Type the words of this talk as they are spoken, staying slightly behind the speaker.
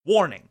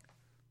Warning: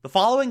 the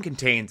following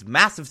contains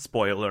massive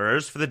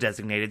spoilers for the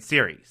designated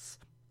series.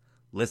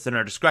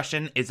 Listener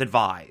discretion is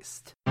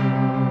advised.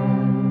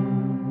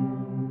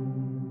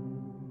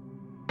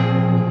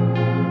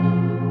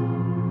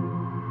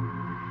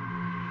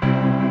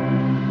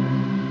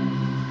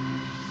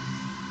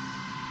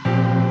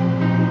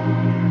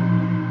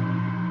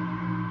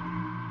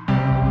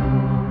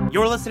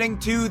 You're listening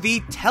to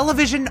the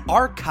Television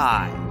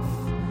Archive,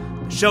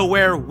 the show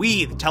where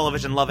we, the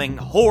television-loving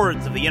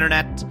hordes of the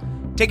internet,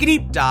 take a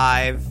deep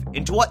dive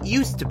into what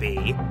used to be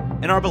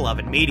in our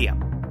beloved medium.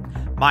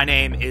 My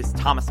name is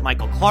Thomas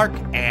Michael Clark,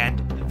 and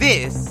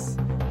this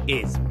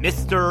is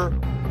Mr.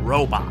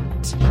 Robot.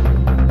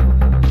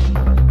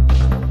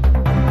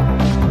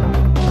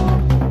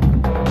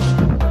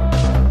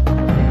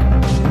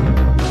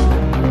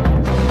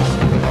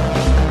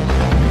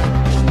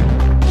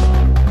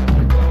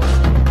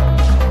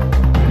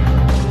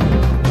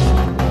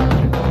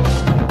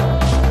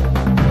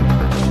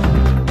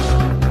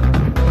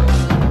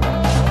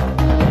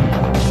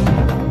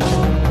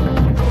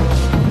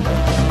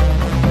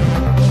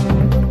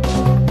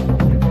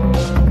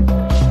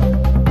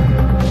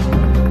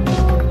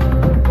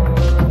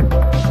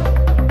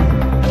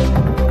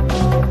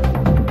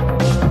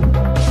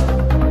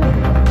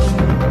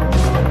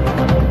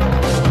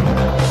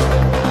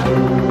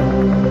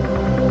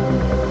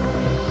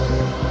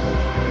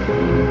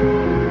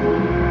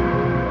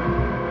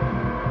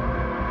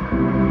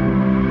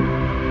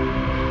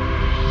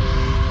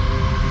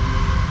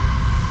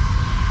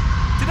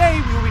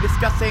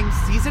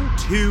 Season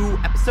 2,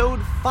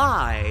 Episode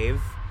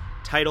 5,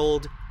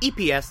 titled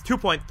EPS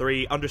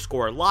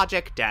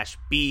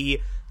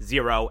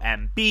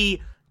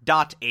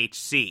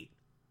 2.3_logic-B0MB.HC.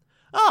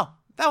 Oh,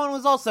 that one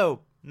was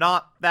also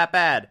not that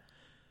bad.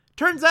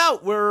 Turns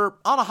out we're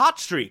on a hot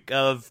streak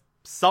of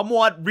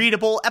somewhat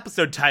readable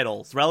episode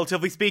titles,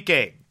 relatively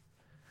speaking.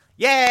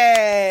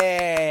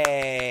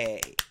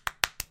 Yay!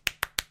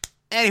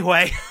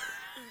 Anyway.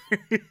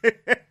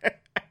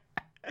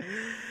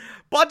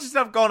 Bunch of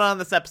stuff going on in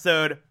this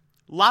episode.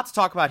 Lots to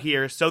talk about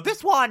here. So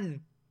this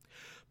one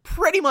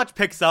pretty much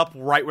picks up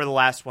right where the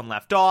last one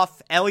left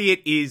off.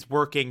 Elliot is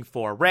working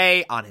for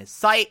Ray on his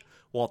site,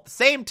 while at the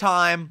same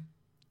time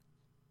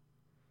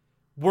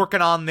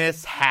working on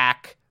this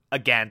hack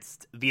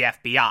against the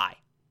FBI.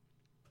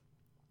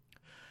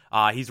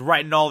 He's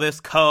writing all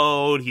this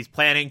code. He's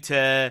planning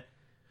to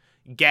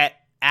get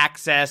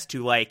access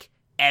to, like,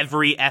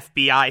 every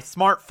FBI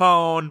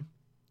smartphone.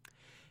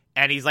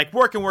 And he's, like,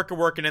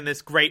 working in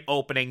this great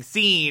opening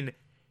scene,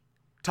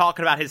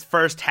 talking about his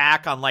first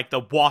hack on, like, the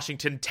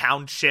Washington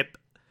Township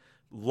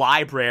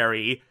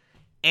Library.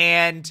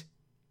 And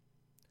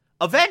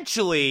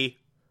eventually,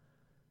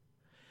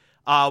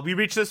 we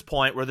reach this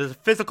point where there's a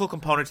physical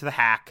component to the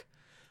hack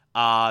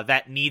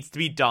that needs to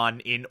be done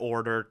in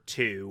order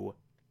to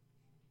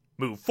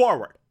move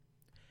forward.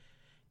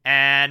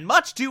 And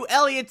much to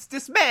Elliot's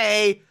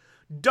dismay,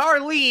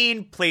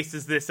 Darlene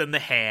places this in the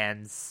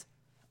hands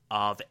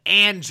of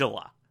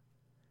Angela.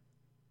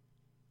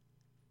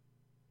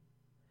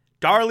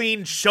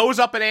 Darlene shows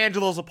up at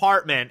Angela's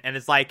apartment and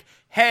is like,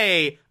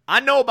 hey,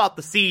 I know about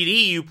the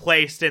CD you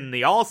placed in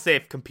the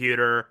Allsafe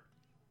computer.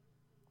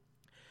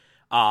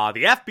 The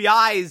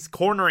FBI is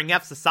cornering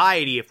F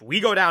Society. If we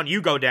go down,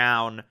 you go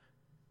down.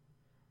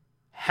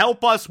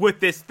 Help us with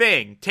this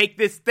thing. Take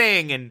this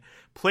thing and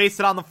place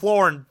it on the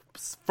floor in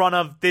front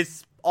of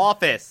this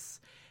office,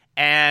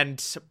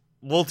 and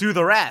we'll do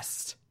the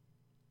rest.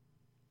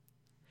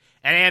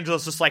 And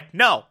Angela's just like,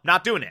 no,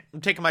 not doing it.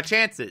 I'm taking my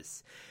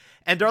chances.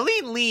 And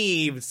Darlene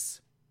leaves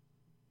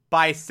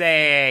by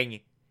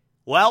saying,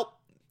 well,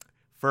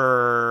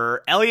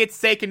 for Elliot's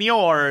sake and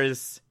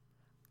yours,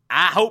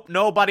 I hope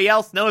nobody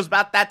else knows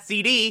about that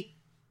CD.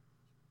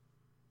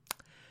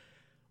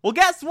 Well,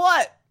 guess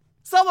what?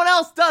 Someone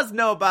else does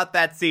know about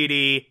that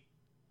CD.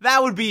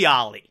 That would be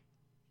Ollie.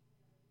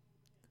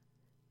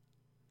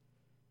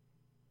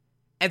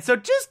 And so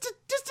just to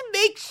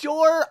make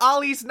sure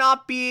Ollie's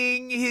not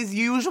being his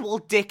usual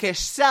dickish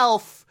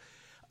self,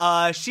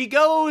 she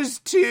goes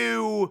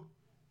to,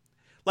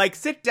 like,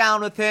 sit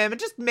down with him and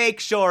just make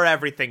sure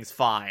everything's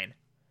fine.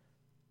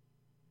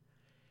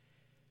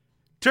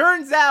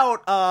 Turns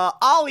out,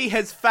 Ollie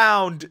has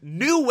found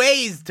new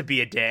ways to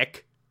be a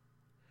dick.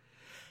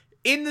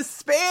 In the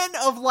span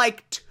of,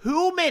 like,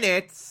 2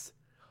 minutes,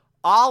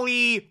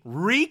 Ollie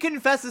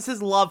reconfesses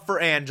his love for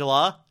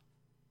Angela,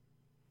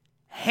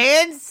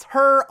 hands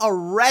her a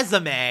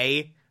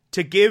resume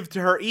to give to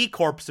her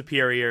E-Corp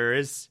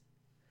superiors,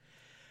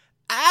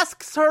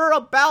 asks her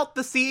about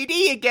the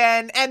CD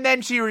again, and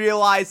then she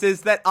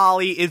realizes that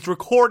Ollie is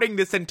recording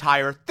this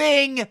entire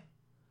thing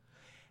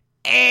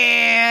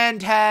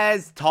and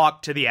has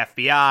talked to the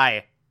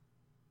FBI.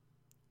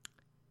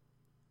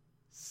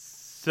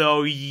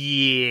 So,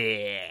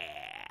 yeah.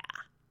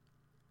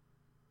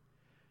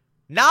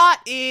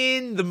 Not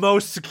in the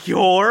most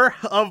secure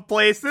of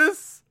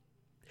places.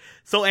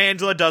 So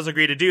Angela does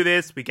agree to do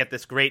this. We get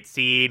this great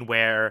scene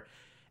where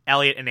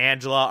Elliot and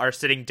Angela are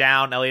sitting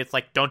down. Elliot's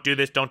like, don't do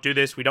this,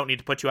 we don't need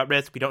to put you at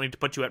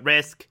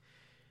risk.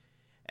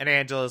 And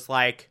Angela's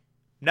like,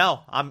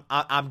 no,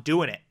 I'm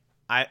doing it.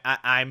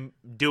 I'm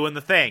doing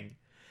the thing.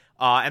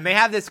 And they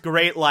have this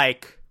great,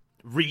 like,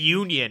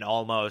 reunion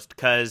almost,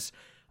 because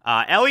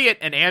Elliot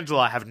and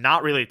Angela have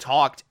not really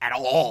talked at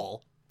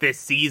all this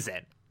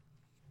season.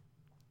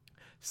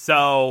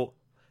 So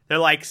they're,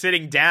 like,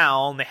 sitting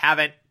down. They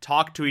haven't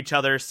talked to each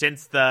other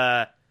since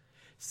the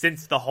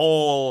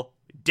whole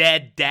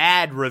dead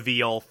dad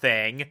reveal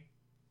thing.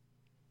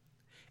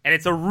 And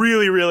it's a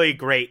really, really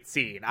great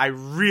scene. I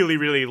really,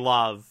 really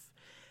love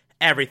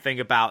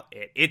everything about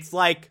it. It's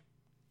like,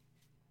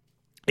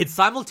 it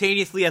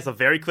simultaneously has a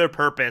very clear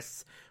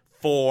purpose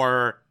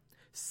for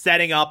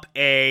setting up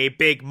a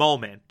big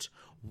moment,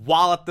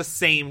 while at the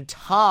same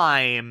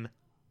time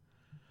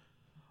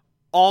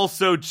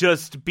also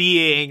just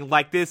being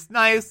like this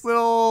nice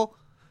little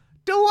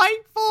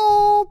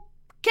delightful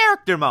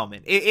character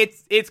moment.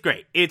 It's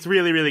great. It's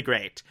really, really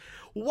great.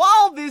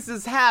 While this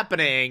is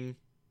happening,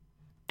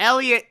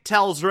 Elliot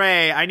tells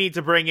Ray, I need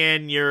to bring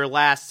in your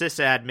last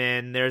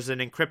sysadmin. There's an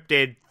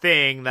encrypted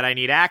thing that I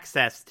need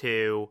access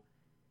to.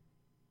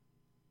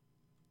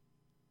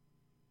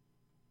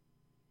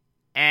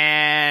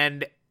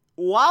 And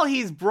while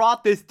he's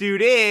brought this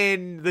dude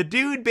in, the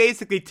dude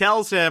basically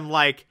tells him,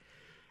 like,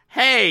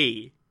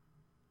 hey,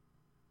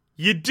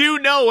 you do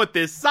know what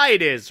this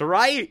site is,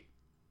 right?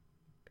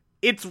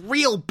 It's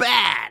real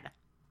bad.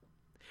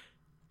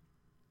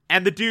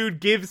 And the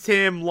dude gives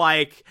him,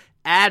 like,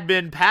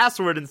 admin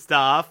password and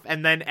stuff,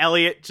 and then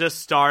Elliot just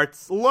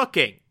starts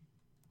looking.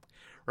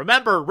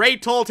 Remember, Ray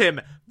told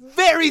him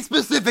very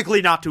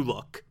specifically not to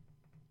look.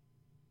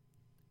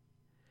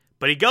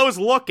 But he goes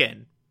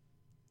looking.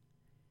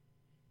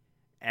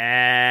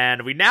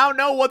 And we now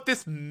know what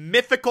this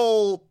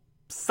mythical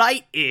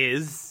site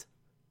is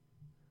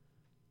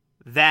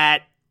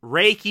that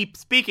Ray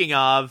keeps speaking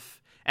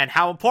of and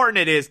how important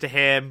it is to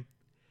him.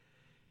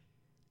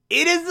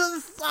 It is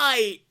a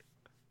site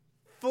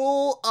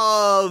full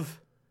of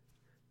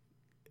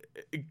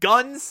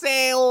gun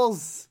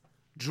sales,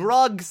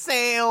 drug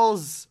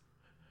sales,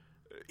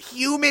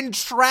 human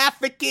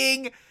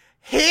trafficking,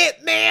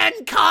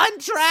 hitman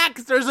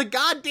contracts. There's a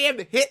goddamn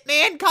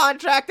hitman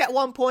contract at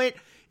one point.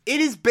 It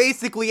is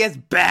basically as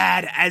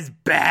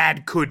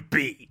bad could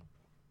be.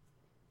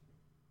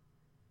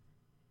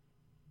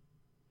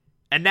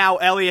 And now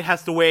Elliot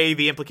has to weigh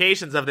the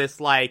implications of this,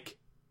 like,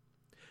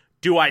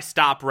 do I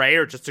stop Ray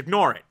or just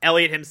ignore it?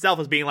 Elliot himself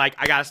is being like,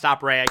 I gotta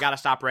stop Ray. And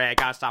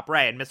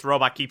Mr.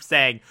 Robot keeps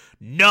saying,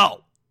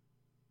 no.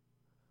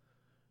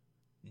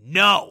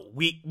 No,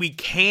 we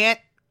can't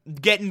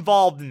get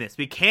involved in this.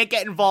 We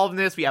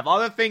have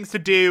other things to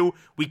do.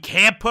 We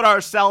can't put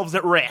ourselves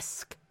at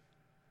risk.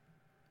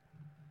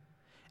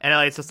 And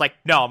Elliot's just like,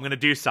 no, I'm going to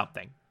do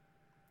something.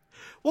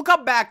 We'll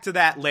come back to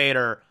that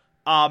later.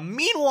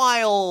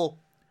 Meanwhile,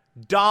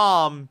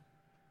 Dom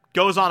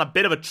goes on a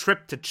bit of a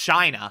trip to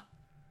China.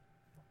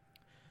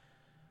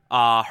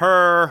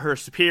 Her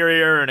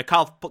superior, and a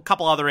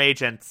couple other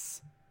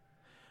agents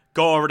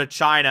go over to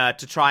China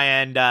to try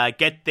and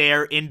get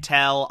their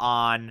intel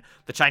on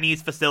the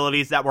Chinese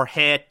facilities that were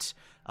hit,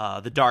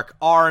 the Dark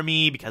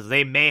Army, because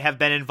they may have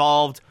been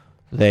involved.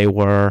 They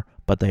were,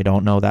 but they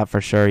don't know that for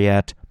sure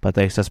yet, but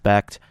they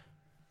suspect.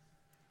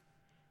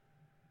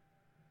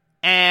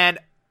 And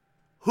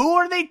who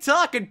are they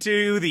talking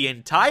to the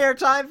entire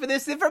time for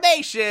this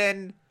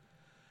information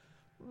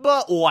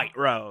but White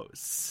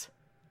Rose?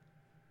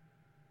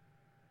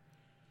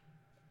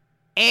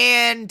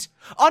 And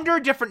under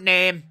a different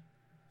name,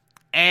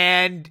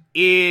 and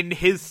in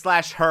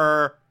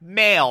his/her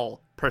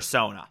male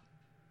persona.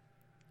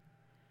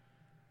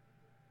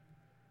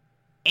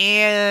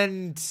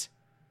 And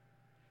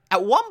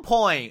at one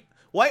point,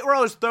 White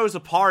Rose throws a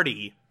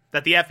party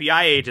that the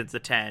FBI agents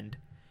attend.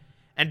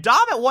 And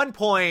Dom at one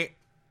point,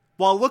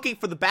 while looking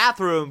for the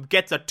bathroom,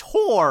 gets a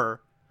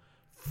tour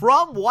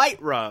from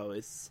White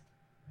Rose.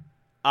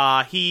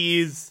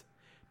 He's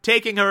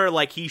taking her,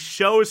 like, he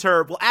shows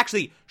her, well,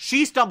 actually,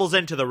 she stumbles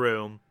into the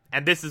room,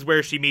 and this is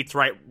where she meets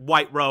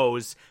White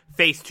Rose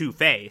face to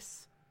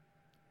face.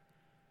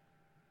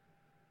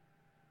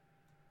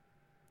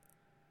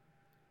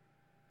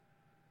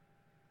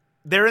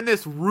 They're in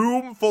this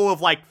room full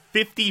of, like,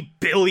 50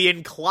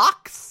 billion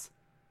clocks.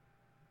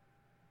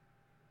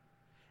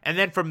 And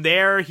then from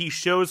there, he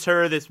shows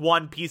her this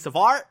one piece of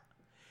art.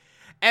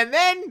 And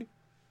then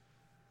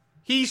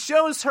he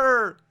shows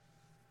her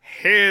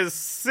his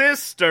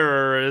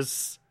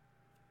sister's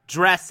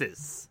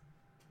dresses.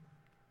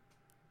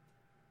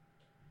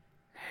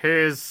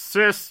 His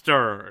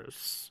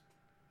sisters.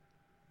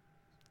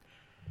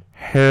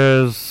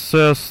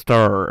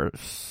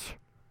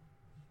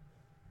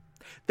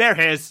 They're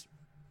his.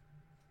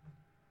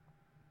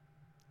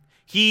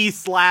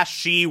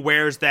 He/she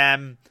wears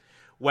them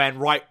when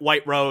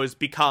White Rose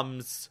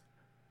becomes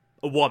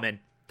a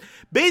woman.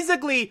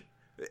 Basically,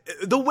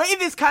 the way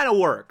this kind of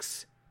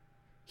works,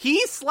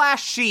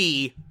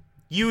 he/she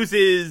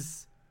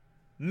uses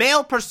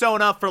male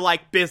persona for,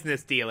 like,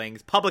 business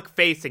dealings,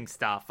 public-facing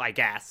stuff, I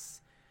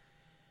guess.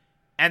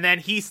 And then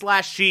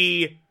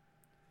he/she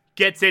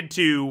gets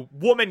into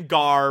woman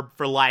garb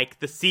for, like,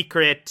 the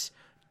secret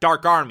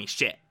Dark Army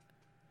shit.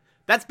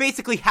 That's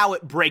basically how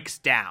it breaks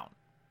down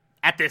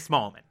at this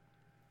moment.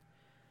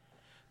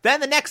 Then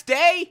the next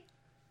day,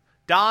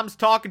 Dom's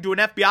talking to an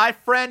FBI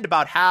friend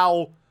about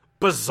how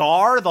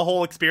bizarre the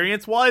whole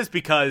experience was,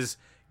 because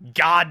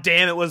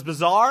goddamn it was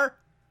bizarre.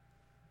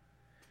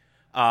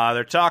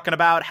 They're talking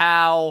about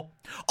how...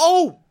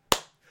 Oh!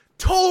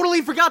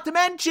 Totally forgot to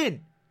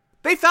mention!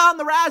 They found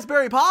the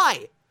Raspberry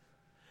Pi!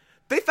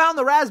 They found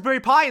the Raspberry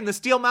Pi in the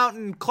Steel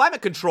Mountain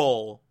climate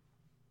control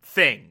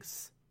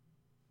things.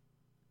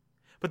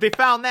 But they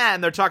found that,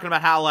 and they're talking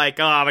about how, like,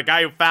 the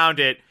guy who found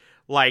it,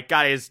 like,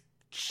 got his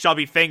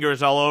chubby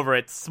fingers all over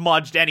it,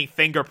 smudged any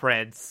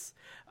fingerprints.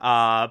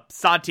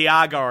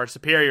 Santiago or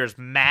Superior's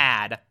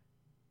mad.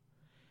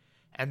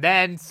 And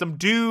then some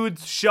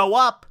dudes show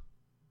up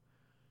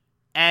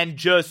and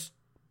just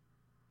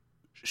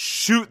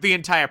shoot the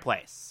entire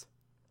place.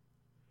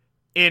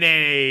 In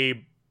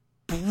a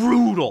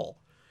brutal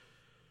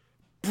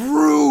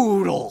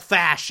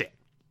fashion.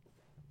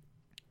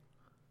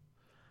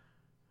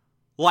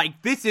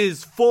 Like, this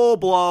is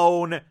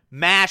full-blown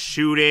mass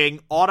shooting,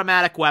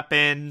 automatic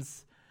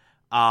weapons.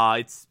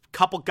 It's a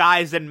couple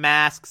guys in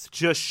masks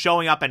just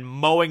showing up and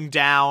mowing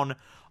down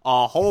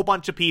a whole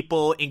bunch of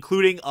people,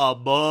 including a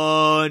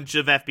bunch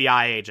of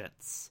FBI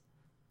agents.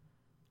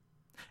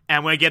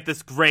 And we get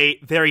this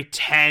great, very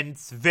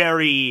tense,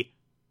 very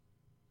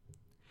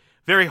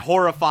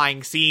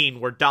horrifying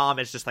scene where Dom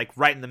is just, like,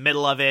 right in the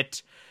middle of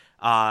it.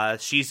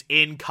 She's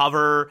in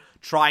cover,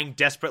 trying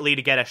desperately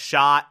to get a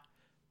shot.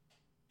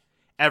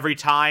 Every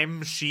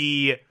time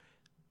she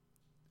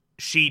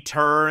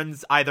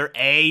turns, either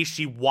A,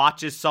 she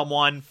watches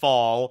someone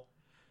fall,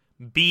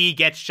 B,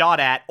 gets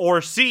shot at,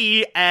 or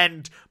C,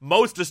 and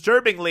most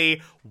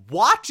disturbingly,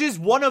 watches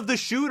one of the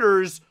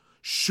shooters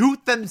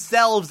shoot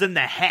themselves in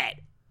the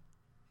head.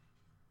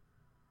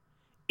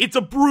 It's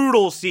a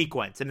brutal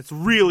sequence, and it's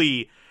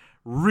really,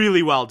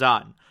 really well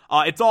done.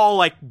 It's all,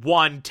 like,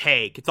 one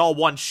take. It's all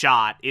one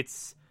shot.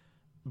 It's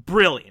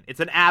brilliant. It's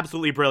an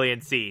absolutely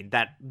brilliant scene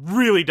that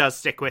really does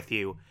stick with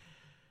you.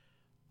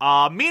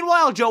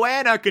 Meanwhile,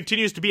 Joanna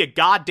continues to be a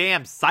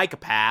goddamn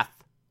psychopath.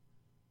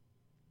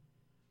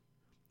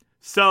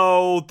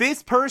 So,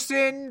 this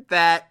person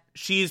that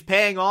she's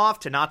paying off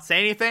to not say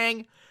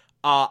anything,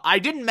 I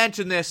didn't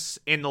mention this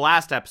in the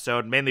last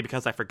episode, mainly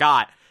because I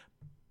forgot,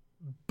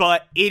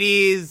 but it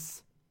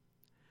is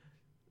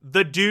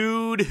the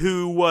dude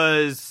who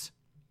was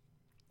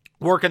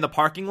working the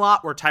parking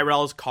lot where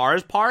Tyrell's car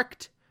is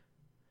parked,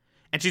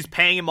 and she's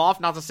paying him off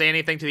not to say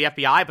anything to the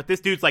FBI, but this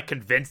dude's, like,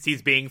 convinced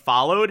he's being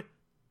followed.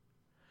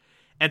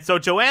 And so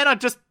Joanna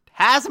just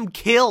has him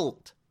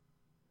killed.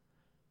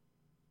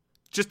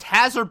 Just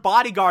has her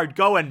bodyguard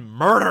go and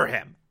murder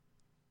him.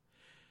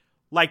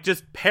 Like,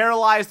 just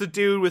paralyze the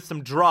dude with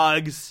some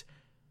drugs,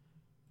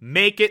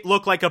 make it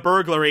look like a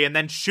burglary, and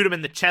then shoot him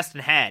in the chest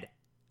and head.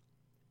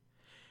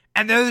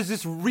 And then there's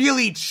this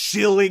really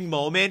chilling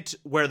moment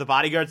where the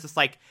bodyguard's just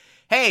like,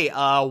 hey,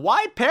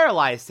 why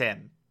paralyze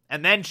him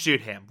and then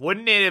shoot him?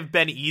 Wouldn't it have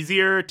been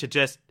easier to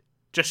just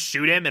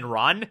shoot him and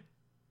run?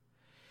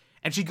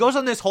 And she goes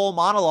on this whole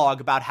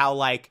monologue about how,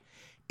 like,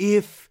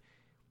 if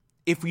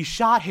we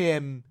shot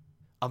him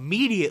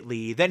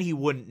immediately, then he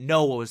wouldn't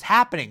know what was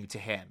happening to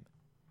him.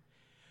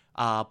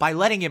 By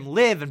letting him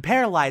live and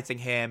paralyzing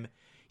him,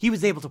 he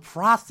was able to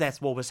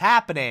process what was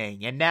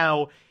happening, and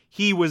now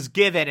he was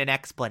given an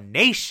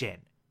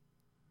explanation.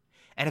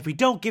 And if we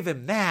don't give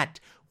him that,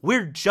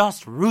 we're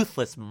just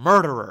ruthless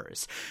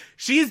murderers.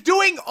 She's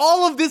doing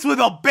all of this with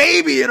a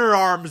baby in her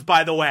arms,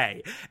 by the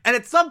way. And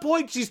at some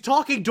point, she's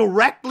talking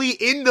directly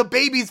in the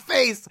baby's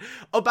face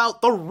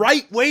about the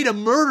right way to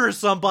murder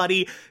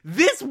somebody.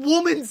 This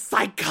woman's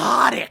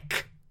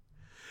psychotic.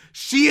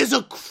 She is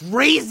a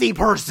crazy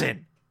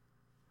person.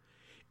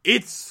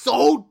 It's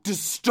so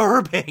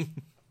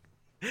disturbing.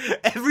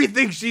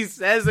 Everything she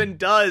says and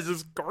does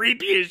is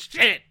creepy as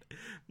shit.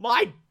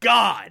 My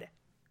God.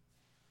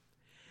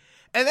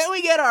 And then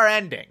we get our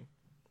ending,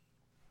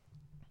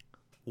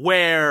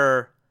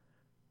 where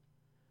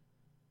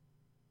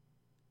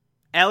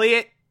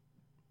Elliot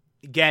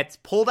gets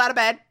pulled out of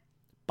bed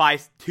by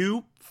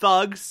two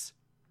thugs,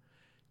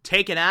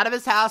 taken out of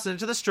his house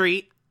into the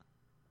street.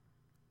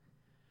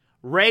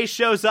 Ray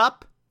shows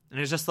up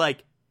and is just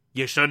like,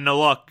 you shouldn't have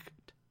looked.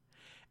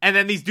 And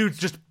then these dudes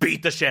just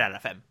beat the shit out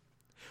of him.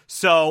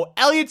 So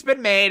Elliot's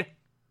been made.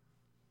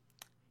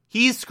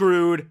 He's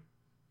screwed.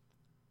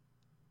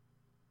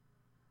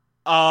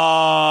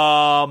 Yeah.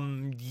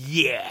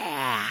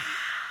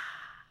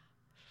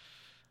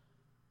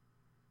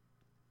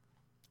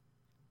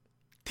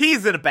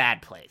 He's in a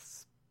bad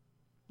place.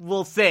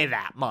 We'll say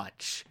that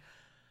much.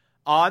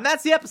 And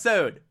that's the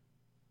episode.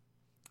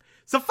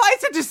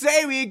 Suffice it to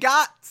say, we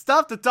got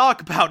stuff to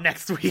talk about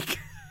next week.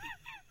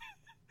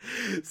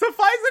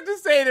 Suffice it to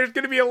say, there's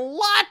going to be a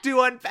lot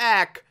to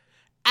unpack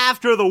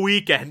after the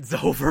weekend's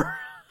over.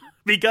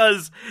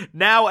 Because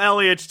now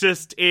Elliot's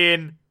just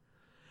in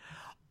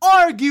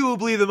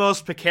arguably the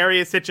most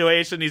precarious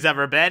situation he's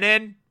ever been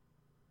in.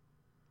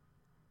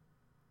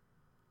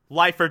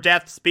 Life or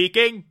death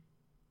speaking.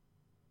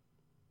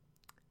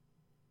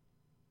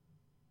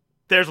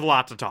 There's a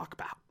lot to talk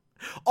about.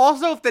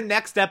 Also, if the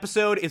next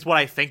episode is what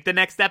I think the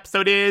next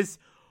episode is,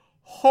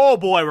 oh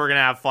boy, we're going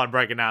to have fun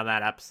breaking down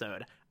that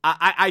episode.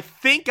 I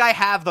think I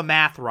have the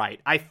math right.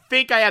 I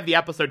think I have the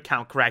episode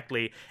count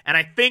correctly, and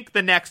I think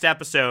the next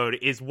episode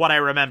is what I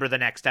remember the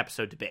next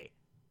episode to be.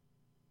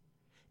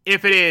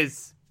 If it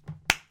is,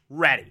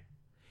 ready.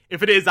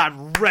 If it is,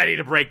 I'm ready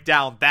to break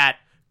down that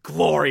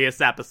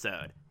glorious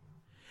episode.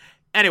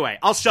 Anyway,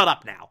 I'll shut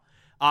up now.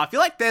 If you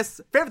like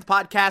this, favorite the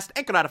podcast,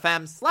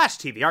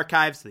 anchor.fm/TV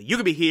archives, so that you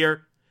can be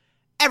here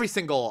every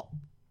single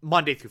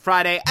Monday through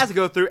Friday as I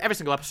go through every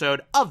single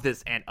episode of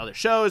this and other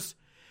shows.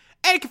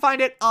 And you can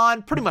find it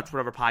on pretty much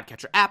whatever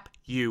podcatcher app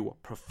you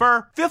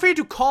prefer. Feel free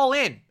to call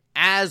in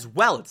as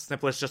well. It's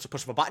simple as just a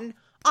push of a button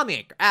on the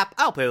Anchor app.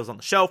 I'll play those on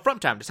the show from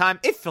time to time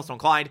if you feel so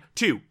inclined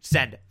to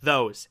send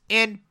those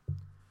in.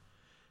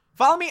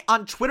 Follow me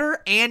on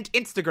Twitter and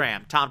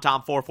Instagram,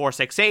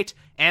 TomTom4468,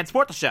 and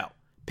support the show.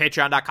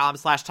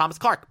 Patreon.com/Thomas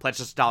Clark. Pledge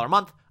just $1 a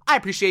month. I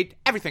appreciate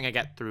everything I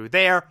get through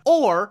there.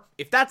 Or,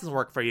 if that doesn't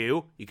work for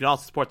you, you can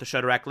also support the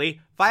show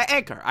directly via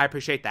Anchor. I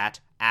appreciate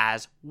that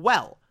as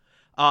well.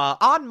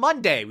 On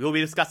Monday, we will be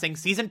discussing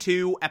Season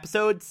 2,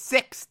 Episode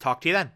 6. Talk to you then.